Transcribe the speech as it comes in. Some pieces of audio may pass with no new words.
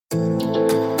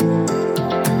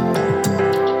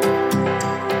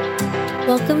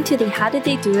Welcome to the How Did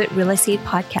They Do It Real Estate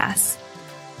Podcast.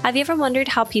 Have you ever wondered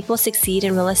how people succeed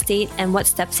in real estate and what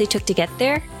steps they took to get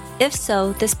there? If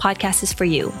so, this podcast is for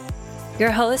you. Your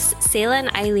hosts, Sayla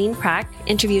and Eileen Prack,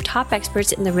 interview top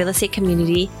experts in the real estate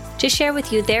community to share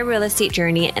with you their real estate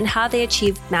journey and how they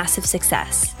achieved massive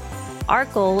success. Our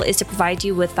goal is to provide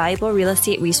you with valuable real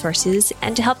estate resources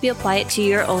and to help you apply it to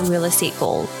your own real estate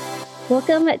goal.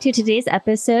 Welcome to today's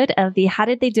episode of the How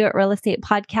Did They Do It Real Estate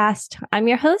Podcast. I'm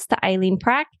your host, Eileen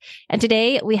Prack, and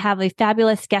today we have a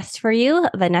fabulous guest for you,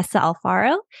 Vanessa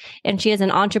Alfaro, and she is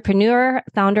an entrepreneur,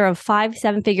 founder of 5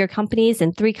 seven-figure companies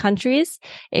in 3 countries,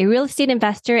 a real estate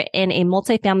investor and a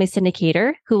multifamily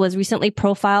syndicator who was recently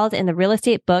profiled in the real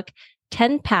estate book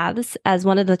 10 Paths as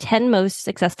one of the 10 most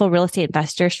successful real estate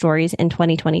investor stories in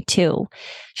 2022.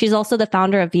 She's also the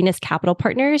founder of Venus Capital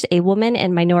Partners, a woman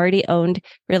and minority-owned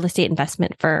real estate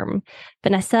investment firm.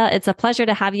 Vanessa, it's a pleasure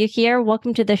to have you here.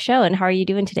 Welcome to the show, and how are you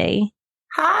doing today?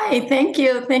 Hi, thank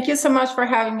you. Thank you so much for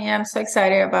having me. I'm so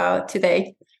excited about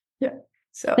today.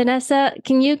 Vanessa,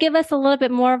 can you give us a little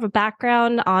bit more of a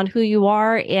background on who you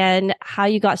are and how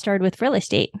you got started with real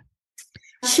estate?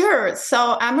 Sure.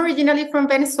 So I'm originally from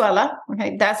Venezuela.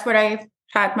 Okay, that's where I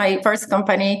had my first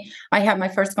company. I had my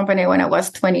first company when I was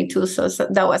 22, so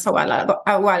that was a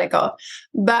while ago.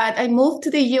 But I moved to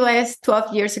the US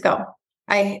 12 years ago.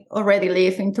 I already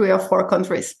lived in 3 or 4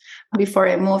 countries before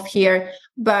I moved here.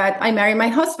 But I married my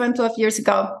husband 12 years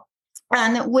ago.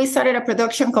 And we started a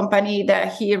production company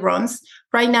that he runs.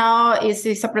 Right now,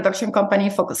 it's a production company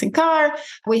focusing car.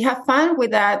 We have fun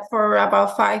with that for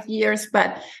about 5 years,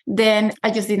 but then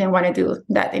I just didn't want to do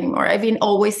that anymore. I've been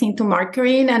always into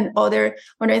marketing and other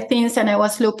things, and I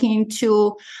was looking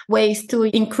to ways to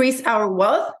increase our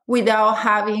wealth without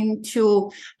having to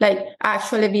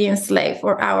actually be enslaved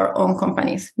for our own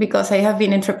companies, because I have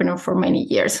been an entrepreneur for many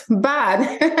years. But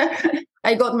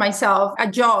I got myself a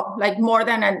job, more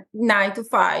than a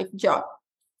 9-to-5 job.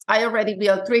 I already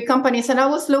built 3 companies, and I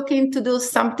was looking to do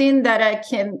something that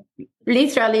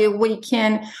we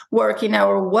can work in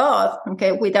our wealth,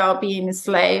 without being a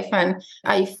slave. And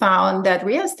I found that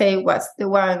real estate was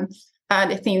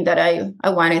the thing that I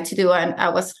wanted to do. And I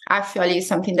was actually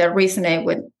something that resonated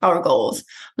with our goals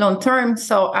long term.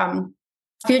 So,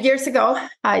 a few years ago,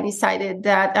 I decided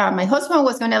that my husband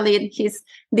was going to lead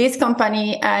this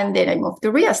company, and then I moved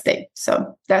to real estate.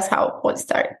 So that's how it all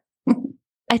started.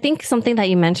 I think something that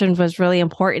you mentioned was really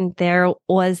important there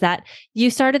was that you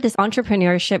started this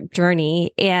entrepreneurship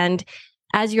journey, and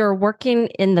as you're working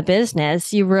in the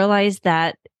business, you realized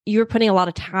that you're putting a lot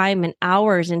of time and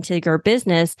hours into your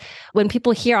business. When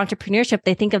people hear entrepreneurship,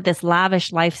 they think of this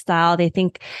lavish lifestyle. They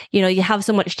think, you have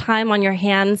so much time on your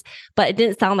hands, but it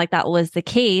didn't sound like that was the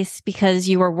case because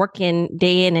you were working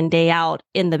day in and day out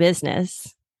in the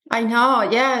business. I know.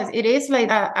 Yes, it is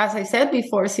as I said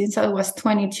before, since I was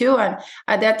 22. And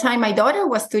at that time, my daughter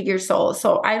was 2 years old.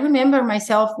 So I remember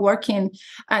myself working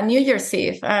on New Year's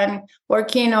Eve and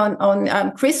working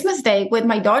on Christmas Day with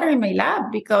my daughter in my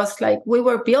lab, because we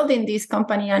were building this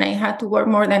company and I had to work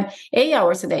more than 8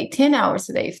 hours a day, 10 hours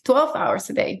a day, 12 hours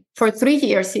a day. For 3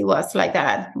 years, it was like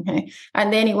that. Okay.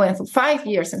 And then it went for 5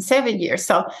 years and 7 years.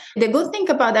 So the good thing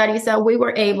about that is that we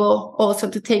were able also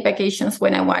to take vacations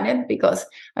when I wanted, because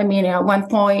at one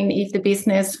point, if the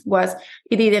business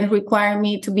it didn't require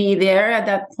me to be there at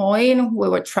that point, we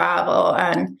would travel.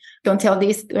 And don't tell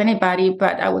this to anybody,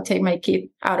 but I would take my kid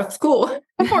out of school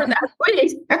for that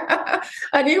week.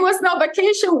 And it was no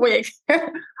vacation week.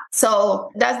 So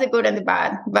that's the good and the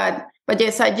bad. But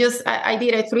yes, I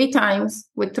did it 3 times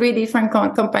with 3 different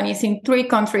companies in 3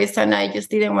 countries, and I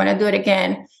just didn't want to do it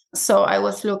again. So I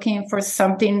was looking for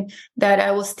something that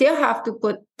I will still have to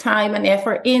put time and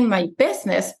effort in my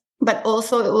business, but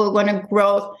also it will want to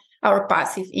grow our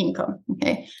passive income.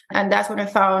 Okay. And that's when I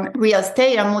found real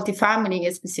estate and multifamily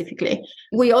specifically.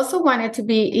 We also wanted to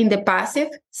be in the passive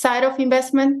side of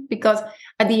investment, because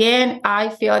at the end, I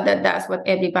feel that that's what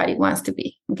everybody wants to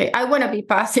be. Okay. I want to be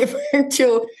passive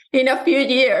too in a few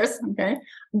years. Okay.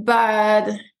 But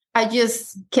I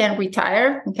just can't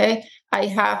retire. Okay. I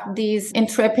have this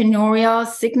entrepreneurial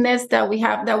sickness that we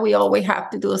always have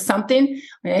to do something.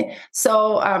 Okay?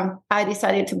 So I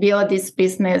decided to build this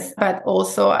business, but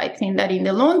also I think that in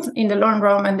the long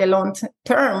run and the long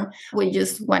term, we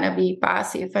just want to be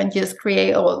passive and just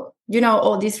create all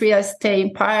this real estate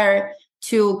empire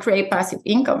to create passive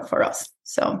income for us.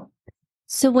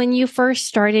 So when you first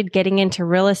started getting into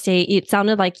real estate, it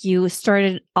sounded like you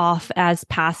started off as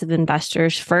passive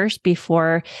investors first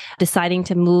before deciding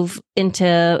to move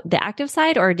into the active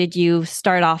side, or did you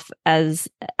start off as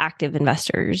active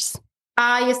investors?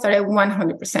 I started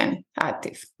 100%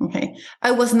 active. Okay.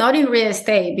 I was not in real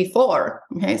estate before.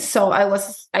 Okay. So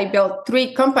I built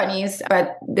 3 companies,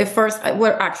 but the first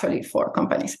were actually 4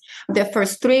 companies. The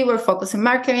first 3 were focused on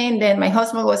marketing. Then my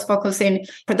husband was focusing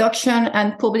production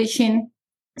and publishing.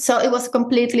 So it was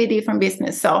completely different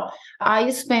business. So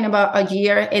I spent about a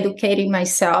year educating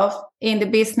myself in the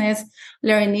business,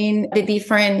 learning the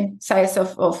different sides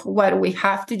of what we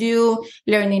have to do,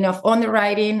 learning of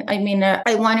underwriting.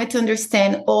 I wanted to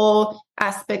understand all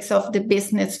aspects of the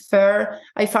business first.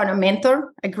 I found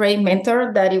a great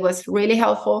mentor that it was really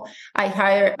helpful. I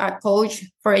hired a coach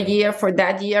for a year, for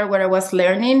that year where I was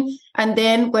learning. And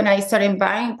then when I started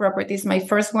buying properties, my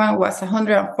first one was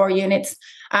 104 units.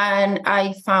 And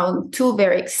I found 2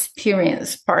 very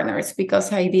experienced partners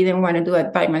because I didn't want to do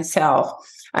it by myself.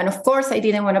 And of course, I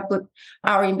didn't want to put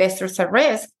our investors at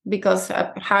risk because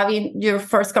having your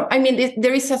first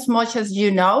there is as much as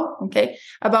okay,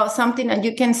 about something, and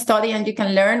you can study and you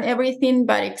can learn everything,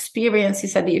 but experience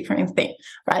is a different thing,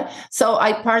 right? So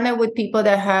I partnered with people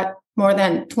that had more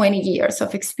than 20 years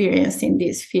of experience in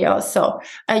this field. So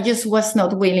I just was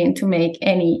not willing to make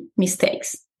any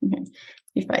mistakes,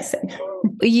 if I say.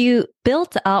 You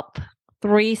built up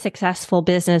 3 successful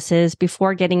businesses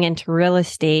before getting into real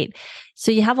estate.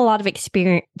 So you have a lot of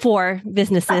experience, 4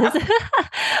 businesses,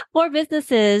 4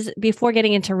 businesses before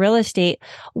getting into real estate.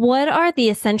 What are the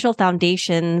essential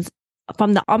foundations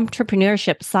from the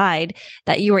entrepreneurship side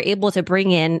that you were able to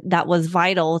bring in that was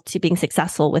vital to being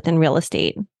successful within real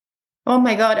estate? Oh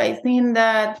my God, I think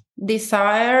that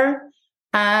desire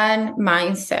and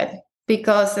mindset,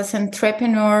 because as an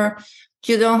entrepreneur,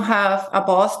 you don't have a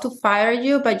boss to fire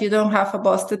you, but you don't have a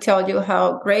boss to tell you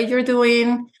how great you're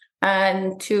doing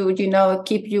and to,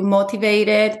 keep you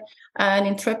motivated. And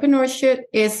entrepreneurship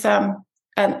is, and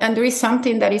there is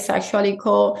something that is actually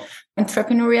called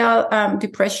entrepreneurial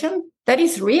depression. That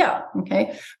is real,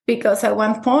 okay? Because at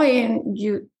one point,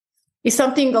 if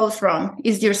something goes wrong,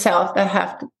 it's yourself that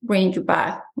have to bring you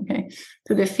back, okay,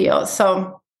 to the field.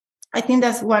 So I think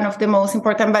that's one of the most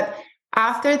important. But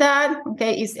after that,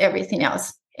 okay, is everything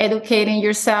else. Educating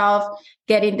yourself,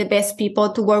 getting the best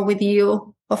people to work with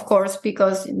you, of course,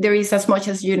 because there is as much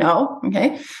as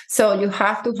okay? So you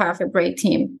have to have a great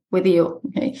team with you,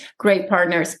 okay? Great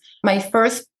partners. My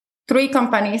first 3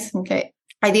 companies, okay,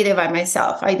 I did it by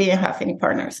myself. I didn't have any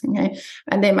partners, okay?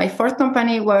 And then my fourth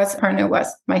partner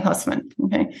was my husband,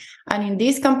 okay? And in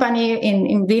this company,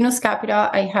 in Venus Capital,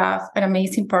 I have an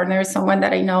amazing partner, someone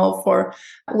that I know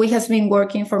we have been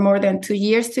working for more than 2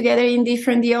 years together in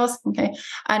different deals, okay?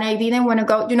 And I didn't want to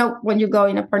go, when you go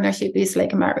in a partnership, it's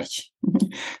like a marriage.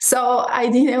 So I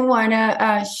didn't want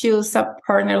to choose a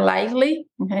partner lightly,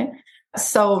 okay?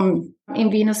 So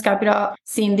in Venus Capital,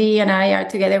 Cindy and I are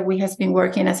together. We have been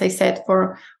working, as I said,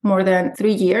 for more than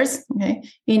 3 years, okay,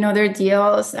 in other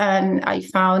deals. And I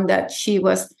found that she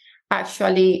was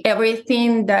actually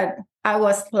everything that I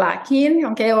was lacking,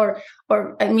 okay?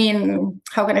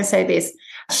 How can I say this?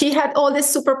 She had all the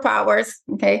superpowers,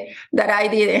 okay, that I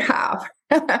didn't have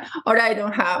or I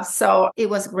don't have. So it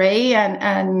was great.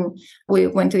 And we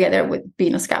went together with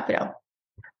Venus Capital.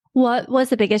 What was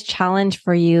the biggest challenge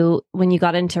for you when you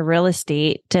got into real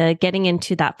estate to getting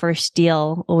into that first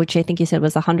deal, which I think you said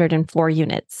was 104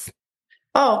 units?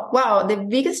 Oh, wow. The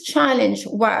biggest challenge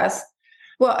was,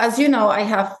 well, as you know, I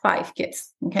have 5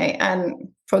 kids. Okay.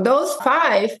 And for those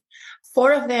 5,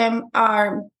 4 of them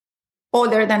are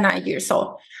older than 9 years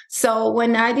old. So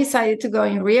when I decided to go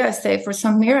in real estate, for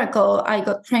some miracle, I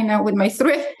got pregnant with my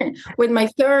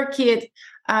 3rd kid.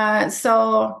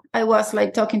 So I was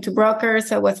like talking to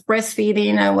brokers. I was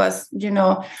breastfeeding. I was,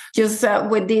 just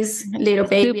with this little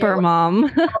baby. Super mom.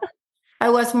 I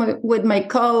was with my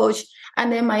coach.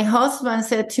 And then my husband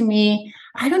said to me,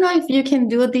 I don't know if you can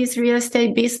do this real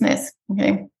estate business.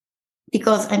 Okay.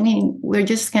 Because we're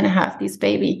just going to have this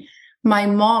baby. My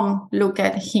mom looked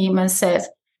at him and said,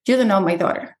 you don't know my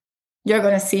daughter. You're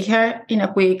going to see her in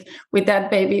a week with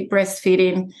that baby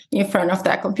breastfeeding in front of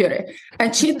that computer.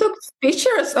 And she took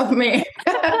pictures of me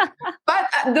but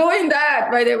doing that,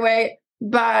 by the way.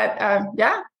 But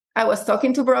I was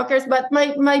talking to brokers. But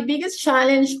my biggest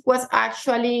challenge was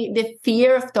actually the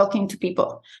fear of talking to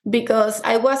people, because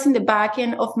I was in the back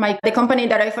end of the company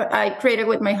that I created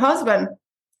with my husband.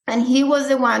 And he was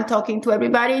the one talking to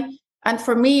everybody. And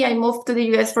for me, I moved to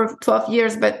the US for 12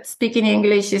 years, but speaking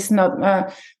English is not,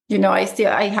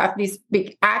 I have this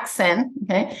big accent.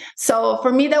 Okay. So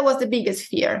for me, that was the biggest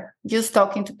fear, just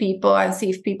talking to people and see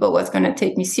if people was going to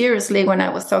take me seriously when I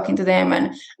was talking to them,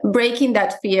 and breaking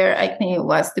that fear. I think it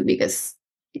was the biggest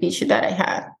issue that I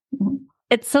had.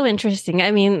 It's so interesting. I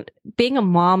mean, being a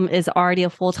mom is already a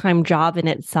full-time job in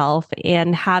itself,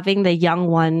 and having the young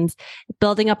ones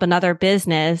building up another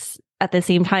business at the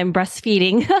same time,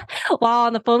 breastfeeding while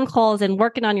on the phone calls and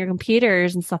working on your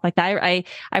computers and stuff like that. I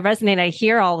resonate. I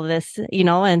hear all of this,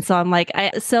 and so I'm like,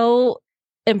 I so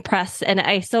impressed and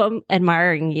I so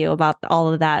admiring you about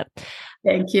all of that.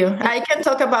 Thank you. I can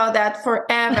talk about that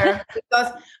forever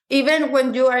because even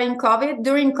when you are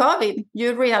during COVID,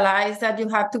 you realize that you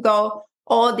have to go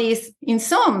all these in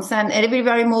Zooms, and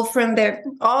everybody moved from their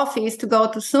office to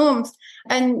go to Zooms.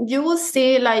 And you will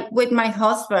see, like with my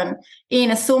husband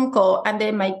in a Zoom call, and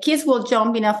then my kids will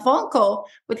jump in a phone call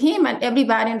with him, and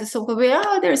everybody in the Zoom will be,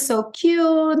 oh, they're so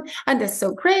cute, and they're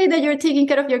so great that you're taking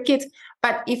care of your kids.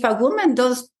 But if a woman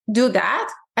does do that,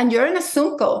 and you're in a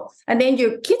Zoom call, and then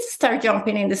your kids start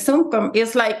jumping in the Zoom call,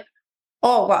 it's like,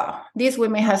 oh, wow, this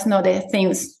woman has not the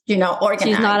things, organized.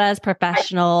 She's not as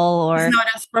professional She's not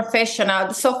as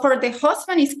professional. So for the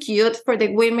husband, it's cute. For the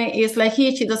women, it's like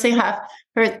she doesn't have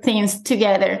her things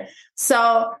together.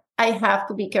 So I have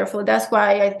to be careful. That's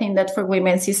why I think that for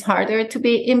women, it's harder to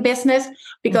be in business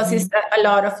because it's a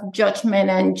lot of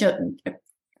judgment and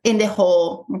in the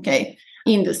whole,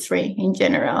 industry in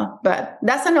general. But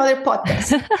that's another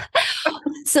podcast.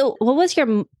 So what was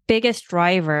your biggest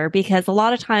driver? Because a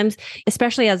lot of times,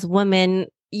 especially as women,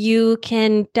 you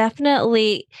can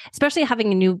definitely, especially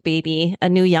having a new baby, a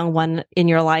new young one in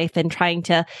your life and trying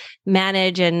to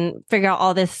manage and figure out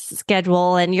all this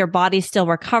schedule and your body's still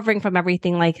recovering from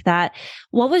everything like that.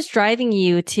 What was driving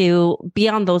you to be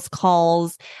on those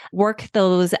calls, work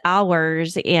those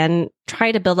hours and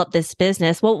try to build up this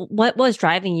business? What was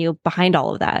driving you behind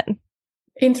all of that?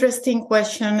 Interesting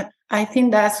question. I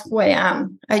think that's who I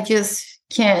am.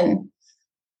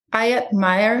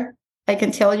 I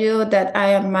can tell you that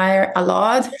I admire a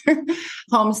lot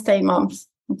homestay moms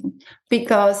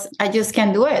because I just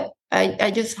can't do it. I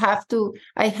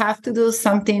have to do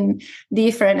something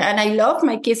different. And I love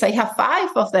my kids. I have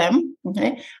 5 of them.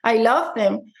 Okay. I love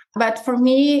them. But for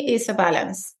me, it's a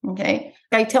balance. Okay.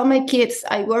 I tell my kids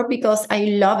I work because I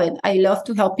love it. I love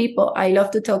to help people. I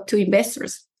love to talk to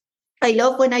investors. I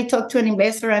love when I talk to an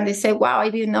investor and they say, wow, I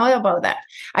didn't know about that.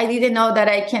 I didn't know that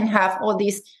I can have all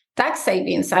these tax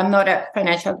savings. I'm not a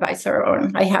financial advisor, or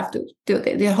I have to do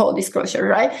the whole disclosure,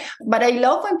 right? But I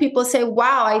love when people say,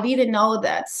 wow, I didn't know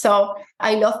that. So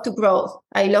I love to grow.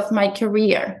 I love my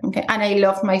career, okay? And I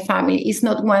love my family. It's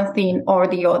not one thing or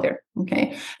the other,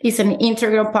 okay? It's an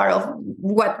integral part of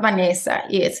what Vanessa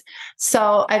is.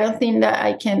 So I don't think that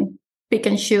I can pick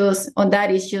and choose on that.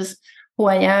 It's just who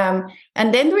I am.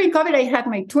 And then during COVID, I had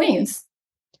my twins.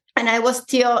 And that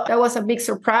was a big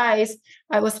surprise.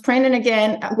 I was pregnant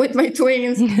again with my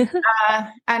twins. And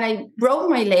I broke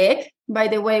my leg, by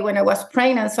the way, when I was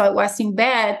pregnant. So I was in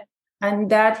bed. And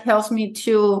that helps me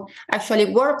to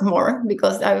actually work more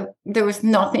because there was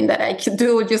nothing that I could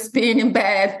do just being in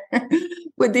bed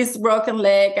with this broken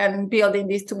leg and building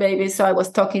these 2 babies. So I was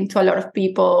talking to a lot of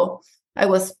people. I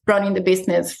was running the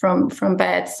business from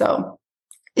bed. So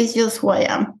it's just who I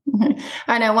am.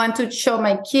 And I want to show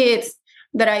my kids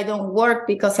that I don't work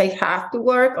because I have to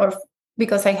work or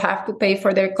because I have to pay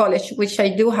for their college, which I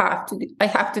do have to. I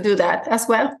have to do that as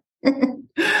well.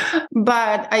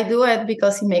 But I do it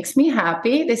because it makes me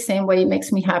happy, the same way it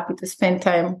makes me happy to spend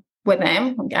time with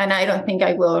them. And I don't think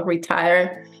I will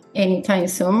retire anytime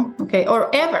soon, okay,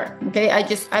 or ever, okay?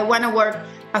 I want to work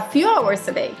a few hours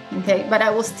a day, okay, but I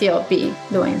will still be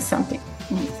doing something.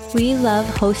 We love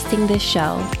hosting this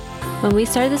show. When we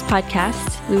started this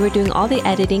podcast, we were doing all the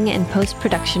editing and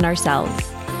post-production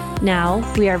ourselves. Now,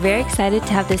 we are very excited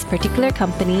to have this particular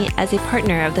company as a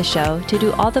partner of the show to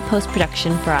do all the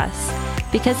post-production for us,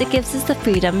 because it gives us the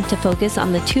freedom to focus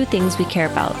on the 2 things we care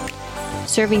about: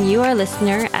 serving you, our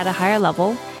listener, at a higher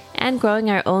level, and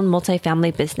growing our own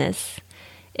multifamily business.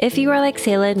 If you are like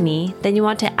Sayla and me, then you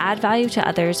want to add value to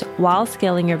others while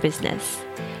scaling your business.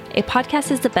 A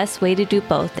podcast is the best way to do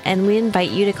both, and we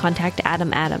invite you to contact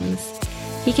Adam Adams.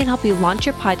 He can help you launch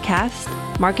your podcast,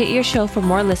 market your show for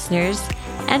more listeners,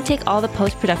 and take all the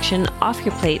post-production off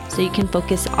your plate so you can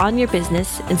focus on your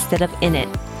business instead of in it.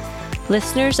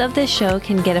 Listeners of this show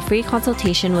can get a free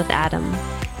consultation with Adam.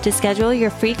 To schedule your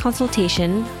free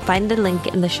consultation, find the link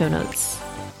in the show notes.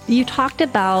 You talked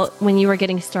about when you were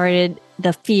getting started,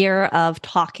 the fear of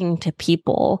talking to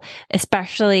people,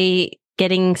 especially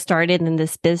getting started in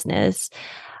this business.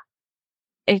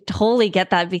 I totally get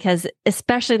that because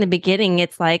especially in the beginning,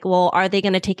 it's like, well, are they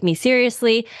going to take me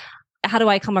seriously? How do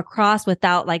I come across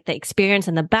without like the experience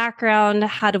and the background?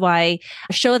 How do I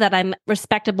show that I'm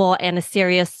respectable and a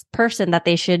serious person that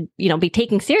they should, be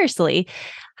taking seriously?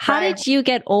 How did you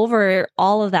get over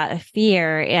all of that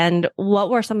fear? And what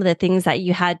were some of the things that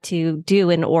you had to do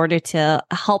in order to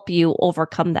help you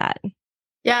overcome that?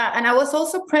 Yeah. And I was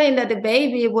also praying that the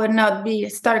baby would not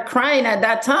start crying at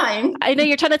that time. I know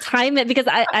you're trying to time it because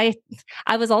I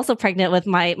was also pregnant with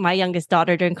my youngest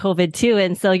daughter during COVID too.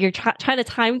 And so you're trying to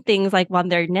time things like when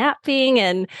they're napping.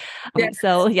 And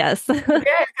so, yes.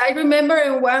 Yes, I remember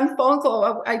in one phone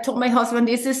call, I told my husband,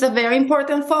 this is a very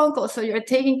important phone call. So you're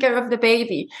taking care of the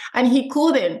baby. And he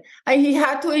couldn't. And he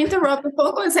had to interrupt the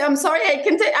phone call and say, I'm sorry, I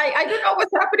don't know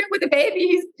what's happening with the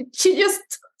baby. She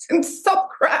just stop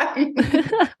crying.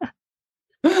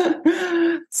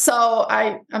 So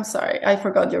I'm sorry, I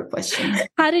forgot your question.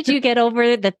 How did you get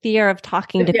over the fear of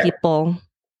talking to people?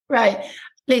 Right.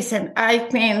 Listen, I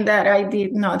think that I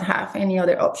did not have any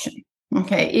other option.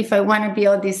 Okay. If I want to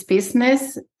build this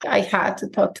business, I had to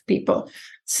talk to people.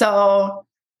 So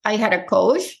I had a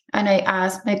coach and I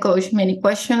asked my coach many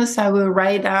questions. I will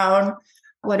write down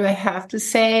what do I have to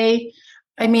say.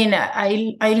 I mean,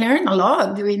 I learned a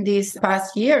lot during these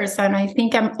past years, and I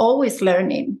think I'm always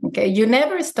learning. Okay, you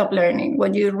never stop learning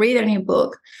when you read a new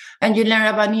book and you learn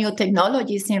about new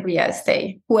technologies in real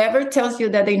estate. Whoever tells you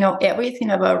that they know everything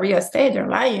about real estate, they're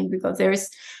lying, because there is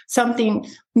something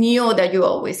new that you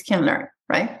always can learn,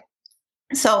 right?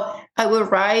 So I will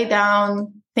write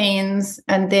down things.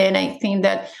 And then I think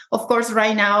that, of course,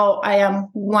 right now I am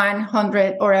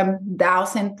 100 or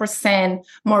 1,000%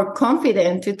 more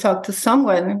confident to talk to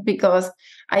someone because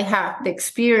I have the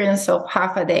experience of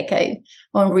half a decade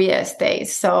on real estate.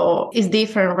 So it's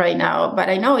different right now, but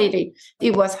I know it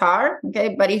was hard.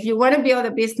 Okay. But if you want to build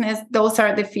a business, those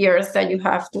are the fears that you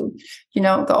have to,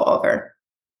 go over.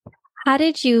 How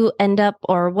did you end up,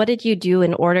 or what did you do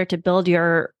in order to build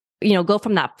your go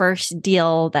from that first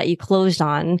deal that you closed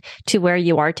on to where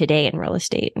you are today in real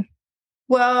estate?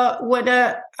 Well,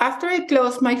 after I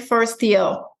closed my first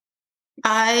deal,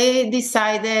 I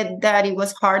decided that it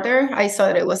was harder. I saw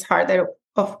that it was harder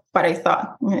of what I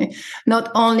thought. Okay?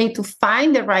 Not only to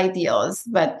find the right deals,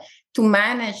 but to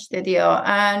manage the deal.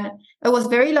 And I was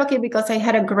very lucky because I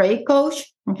had a great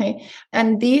coach. Okay.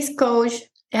 And this coach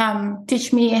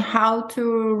teach me how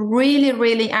to really,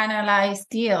 really analyze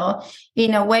deal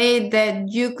in a way that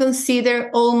you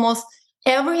consider almost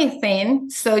everything.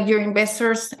 So your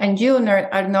investors and you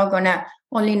are not going to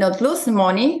only not lose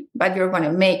money, but you're going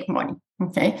to make money.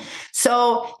 Okay.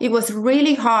 So it was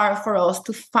really hard for us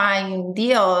to find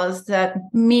deals that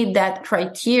meet that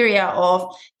criteria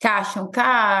of cash on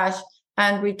cash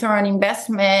and return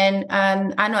investment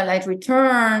and annualized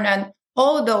return and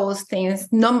all those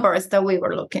things, numbers that we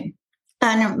were looking.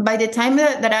 And by the time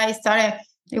that I started,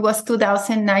 it was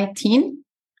 2019.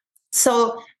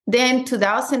 So then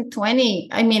 2020,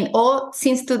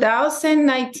 since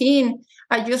 2019,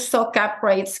 I just saw cap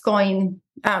rates going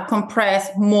compress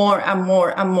more and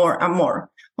more and more and more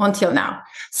until now.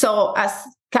 So as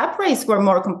cap rates were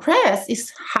more compressed,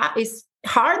 it's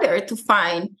harder to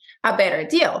find a better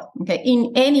deal, okay,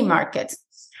 in any market.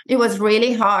 It was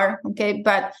really hard, okay?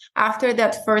 But after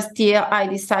that first deal, I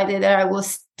decided that I will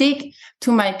stick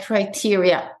to my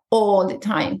criteria all the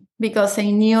time because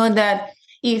I knew that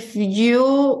if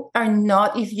you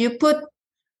put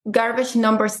garbage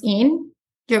numbers in,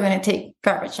 you're going to take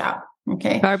garbage out,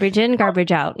 okay? Garbage in,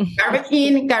 garbage out. Garbage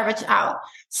in, garbage out.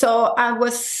 So I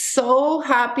was so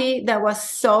happy that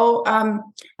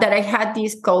I had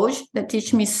this coach that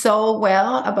teach me so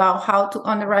well about how to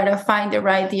underwrite and find the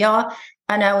right deal.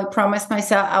 And I would promise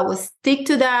myself I will stick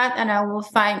to that and I will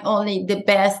find only the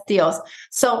best deals.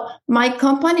 So my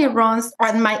company runs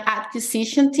on my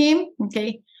acquisition team,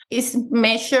 okay, is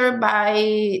measured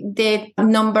by the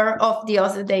number of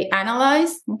deals that they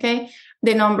analyze, okay,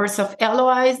 the numbers of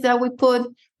LOIs that we put,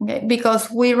 okay,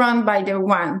 because we run by the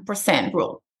 1%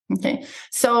 rule, okay.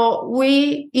 So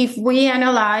if we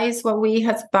analyze what we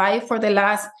have buy for the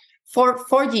last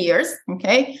four years,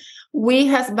 okay, we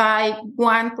has buy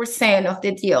 1% of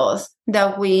the deals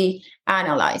that we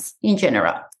analyze in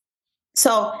general.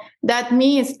 So that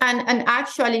means, and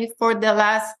actually for the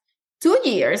last 2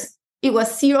 years, it was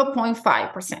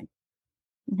 0.5%.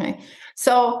 Okay.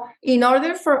 So in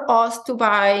order for us to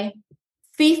buy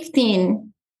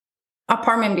 15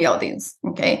 apartment buildings,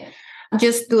 okay,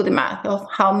 just do the math of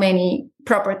how many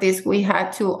properties we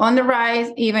had to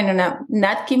underwrite, even in a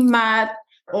napkin math,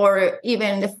 or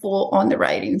even the full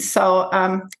underwriting. So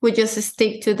we just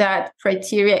stick to that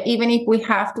criteria, even if we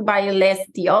have to buy less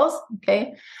deals,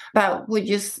 okay? But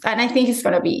and I think it's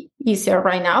going to be easier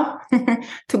right now.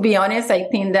 To be honest, I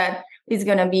think that it's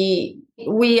going to be,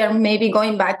 we are maybe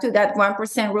going back to that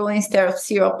 1% rule instead of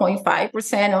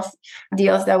 0.5% of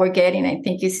deals that we're getting. I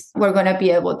think we're going to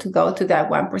be able to go to that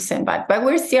 1% back, but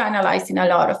we're still analyzing a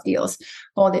lot of deals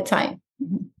all the time.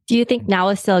 Do you think now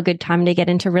is still a good time to get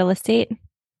into real estate?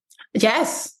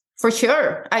 Yes, for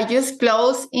sure. I just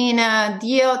closed in a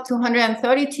deal,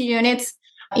 232 units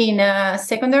in a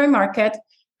secondary market.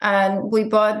 And we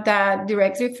bought that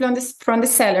directly from the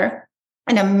seller,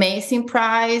 an amazing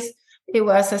price. It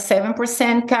was a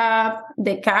 7% cap.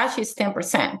 The cash is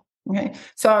 10%. Okay,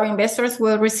 so our investors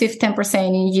will receive 10%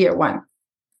 in year one.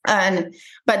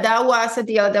 But that was a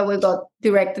deal that we got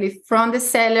directly from the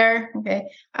seller. Okay,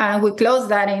 and we closed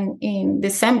that in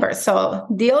December. So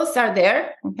deals are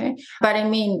there. Okay, but I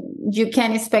mean, you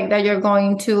can't expect that you're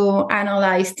going to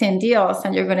analyze 10 deals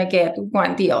and you're going to get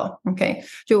one deal. Okay,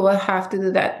 you will have to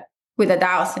do that with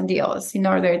 1,000 deals in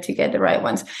order to get the right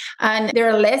ones. And there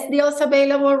are less deals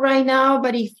available right now,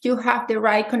 but if you have the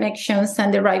right connections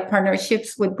and the right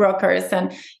partnerships with brokers,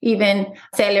 and even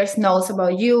sellers knows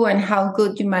about you and how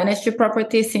good you manage your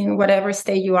properties in whatever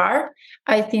state you are,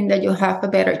 I think that you have a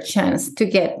better chance to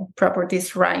get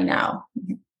properties right now.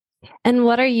 And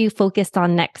what are you focused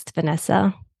on next,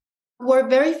 Vanessa? We're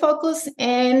very focused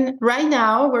right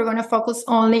now, we're going to focus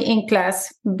only in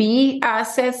Class B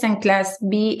assets and Class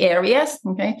B areas.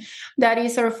 Okay, that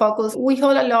is our focus. We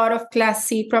hold a lot of Class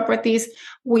C properties.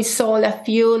 We sold a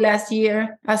few last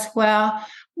year as well.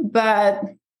 But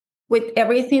with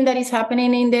everything that is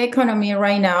happening in the economy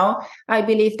right now, I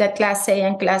believe that Class A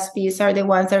and Class Bs are the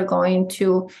ones that are going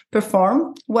to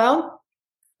perform well.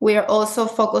 We are also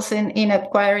focusing in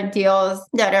acquiring deals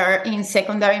that are in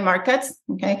secondary markets.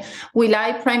 Okay, we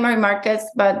like primary markets,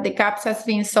 but the caps has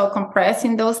been so compressed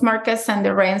in those markets and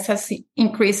the rents has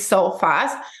increased so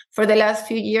fast for the last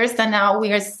few years that now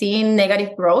we are seeing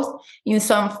negative growth in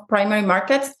some primary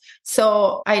markets.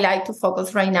 So I like to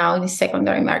focus right now in the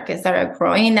secondary markets that are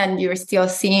growing, and you're still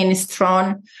seeing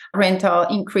strong rental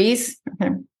increase,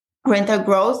 rental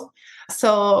growth.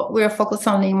 So we're focused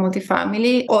only in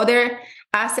multifamily. Other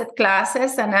asset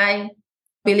classes, and I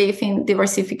believe in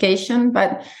diversification,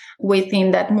 but we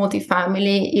think that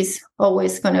multifamily is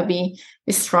always going to be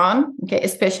strong, okay,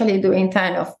 especially during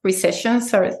time of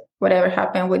recessions or whatever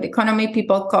happened with the economy.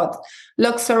 People cut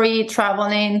luxury,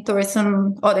 traveling,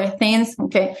 tourism, other things,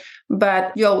 okay,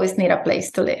 but you always need a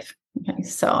place to live. Okay,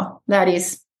 so that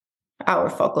is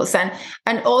our focus,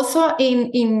 and also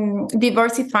in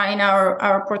diversifying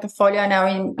our portfolio and our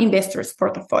investors'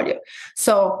 portfolio.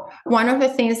 So one of the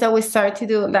things that we started to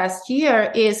do last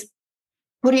year is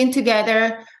putting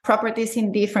together properties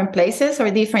in different places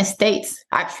or different states,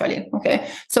 actually. Okay,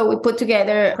 so we put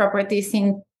together properties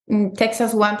in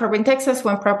Texas, one property in Texas,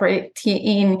 one property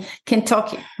in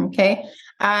Kentucky. Okay.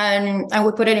 And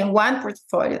we put it in one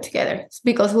portfolio together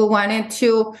because we wanted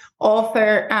to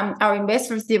offer our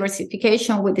investors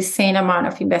diversification with the same amount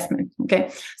of investment. Okay,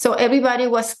 so everybody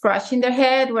was scratching their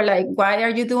head. We're like, why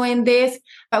are you doing this?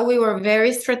 But we were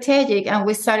very strategic, and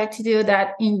we started to do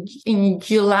that in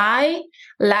July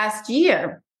last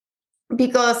year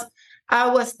because I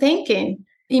was thinking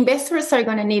investors are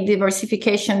going to need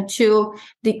diversification to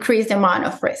decrease the amount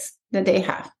of risk that they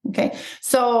have. Okay.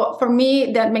 So for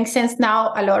me, that makes sense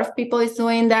now. A lot of people is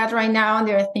doing that right now, and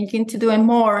they're thinking to doing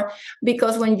more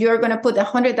because when you're going to put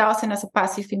 100,000 as a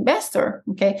passive investor,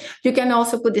 okay, you can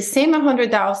also put the same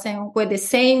 100,000 with the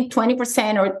same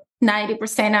 20% or 90%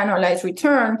 annualized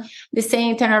return, the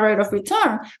same internal rate of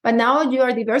return. But now you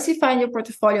are diversifying your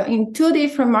portfolio in two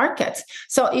different markets.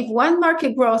 So if one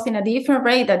market grows in a different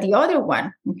rate than the other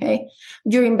one, okay,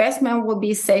 your investment will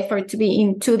be safer to be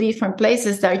in two different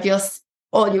places than just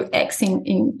all your eggs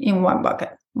in one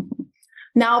bucket.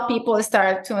 Now people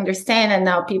start to understand, and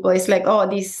now people is like, oh,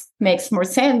 this makes more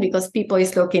sense because people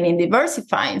is looking in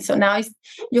diversifying. So now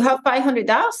you have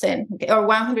 500,000 or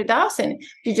 100,000.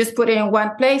 You just put it in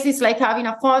one place. It's like having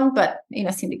a fund, but in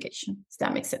a syndication. Does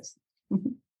that make sense?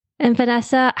 And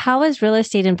Vanessa, how has real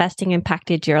estate investing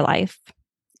impacted your life?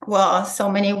 Well,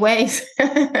 so many ways.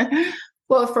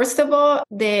 Well, first of all,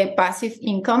 the passive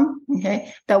income,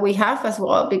 okay, that we have as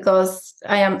well, because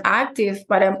I am active,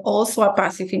 but I'm also a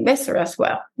passive investor as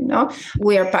well. You know,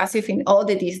 we are passive in all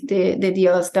the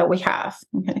deals that we have.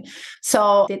 Okay,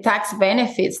 so the tax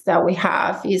benefits that we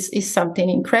have is something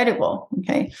incredible.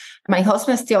 Okay, my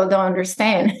husband still don't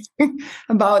understand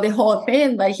about the whole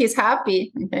thing, but he's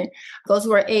happy. Okay, because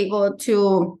we're able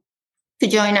to to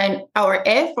join our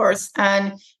efforts.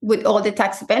 And with all the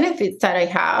tax benefits that I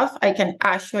have, I can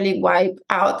actually wipe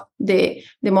out the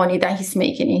money that he's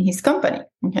making in his company,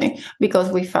 okay?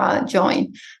 Because we filed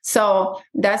joint. So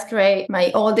that's great.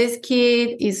 My oldest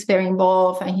kid is very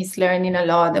involved and he's learning a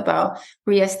lot about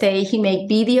real estate. He made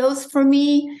videos for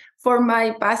me, for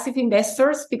my passive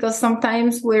investors, because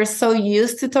sometimes we're so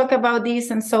used to talk about this.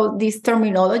 And so this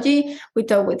terminology, we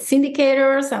talk with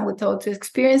syndicators and we talk to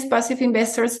experienced passive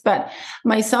investors. But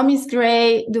my son is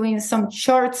great doing some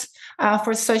shorts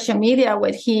for social media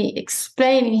where he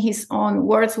explains in his own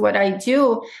words what I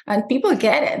do, and people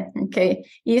get it. Okay.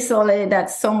 It's only that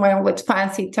someone with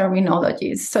fancy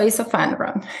terminologies. So it's a fun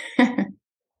run.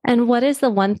 And what is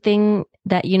the one thing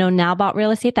that you know now about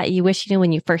real estate that you wish you knew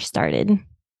when you first started?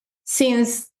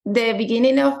 Since the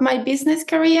beginning of my business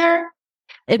career?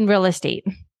 In real estate.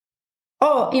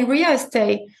 Oh, in real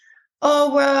estate.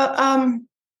 Oh, well,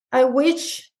 I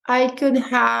wish I could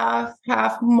have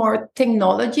more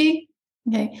technology,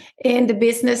 okay, in the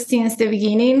business since the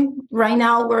beginning. Right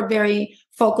now, we're very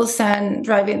focused on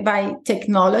driving by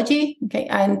technology, okay,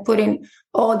 and putting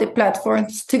all the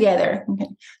platforms together, okay,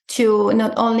 to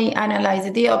not only analyze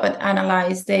the deal, but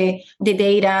analyze the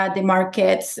data, the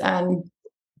markets, and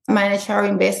manage our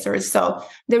investors. So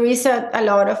there is a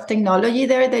lot of technology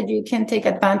there that you can take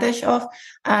advantage of.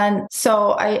 And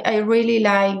so I really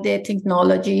like the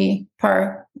technology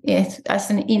part as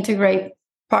an integrate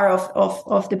part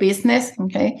of the business.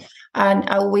 Okay. And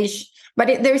I wish,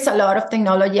 but there's a lot of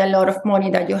technology, a lot of money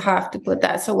that you have to put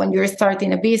that. So when you're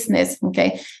starting a business,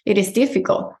 okay, it is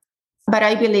difficult. But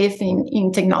I believe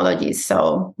in technology.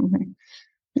 So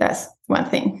that's one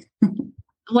thing.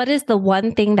 What is the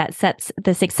one thing that sets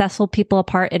the successful people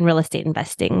apart in real estate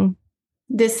investing?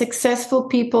 The successful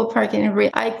people apart in real,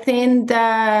 I think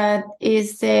that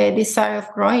is the desire of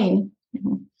growing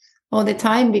all the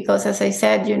time, because as I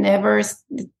said, you never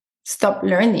stop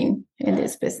learning in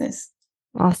this business.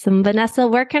 Awesome. Vanessa,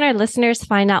 where can our listeners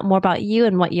find out more about you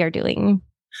and what you're doing?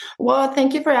 Well,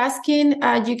 thank you for asking.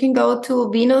 You can go to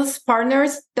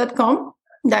venuspartners.com.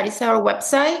 That is our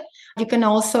website. You can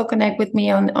also connect with me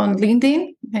on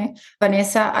LinkedIn, okay?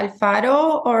 Vanessa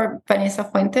Alfaro or Vanessa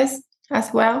Fuentes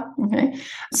as well. Okay?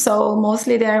 So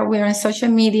mostly there, we're on social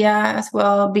media as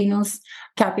well, Venus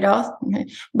Capital. Okay?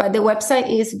 But the website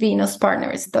is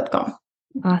venuspartners.com.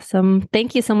 Awesome.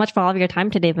 Thank you so much for all of your time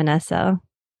today, Vanessa.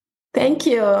 Thank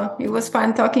you. It was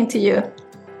fun talking to you.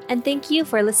 And thank you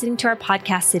for listening to our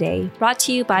podcast today, brought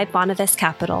to you by Bonavest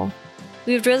Capital.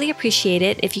 We would really appreciate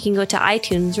it if you can go to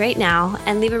iTunes right now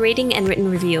and leave a rating and written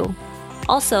review.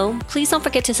 Also, please don't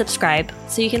forget to subscribe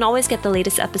so you can always get the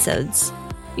latest episodes.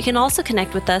 You can also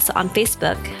connect with us on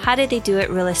Facebook, How Did They Do It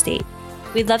Real Estate.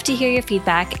 We'd love to hear your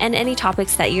feedback and any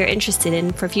topics that you're interested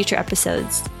in for future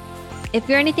episodes. If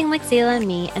you're anything like Sayla and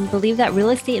me and believe that real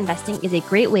estate investing is a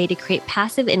great way to create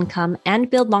passive income and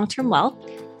build long-term wealth,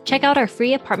 check out our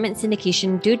free apartment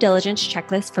syndication due diligence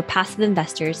checklist for passive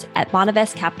investors at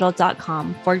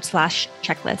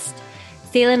bonavestcapital.com/checklist.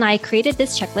 Sayla and I created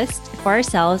this checklist for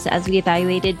ourselves as we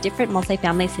evaluated different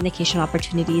multifamily syndication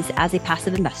opportunities as a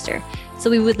passive investor.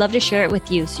 So we would love to share it with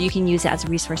you so you can use it as a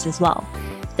resource as well.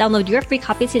 Download your free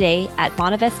copy today at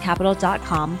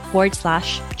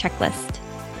bonavestcapital.com/checklist.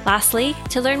 Lastly,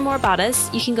 to learn more about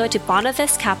us, you can go to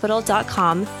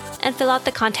bonavestcapital.com and fill out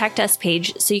the Contact Us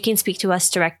page so you can speak to us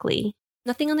directly.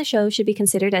 Nothing on the show should be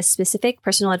considered as specific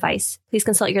personal advice. Please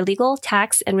consult your legal,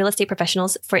 tax, and real estate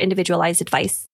professionals for individualized advice.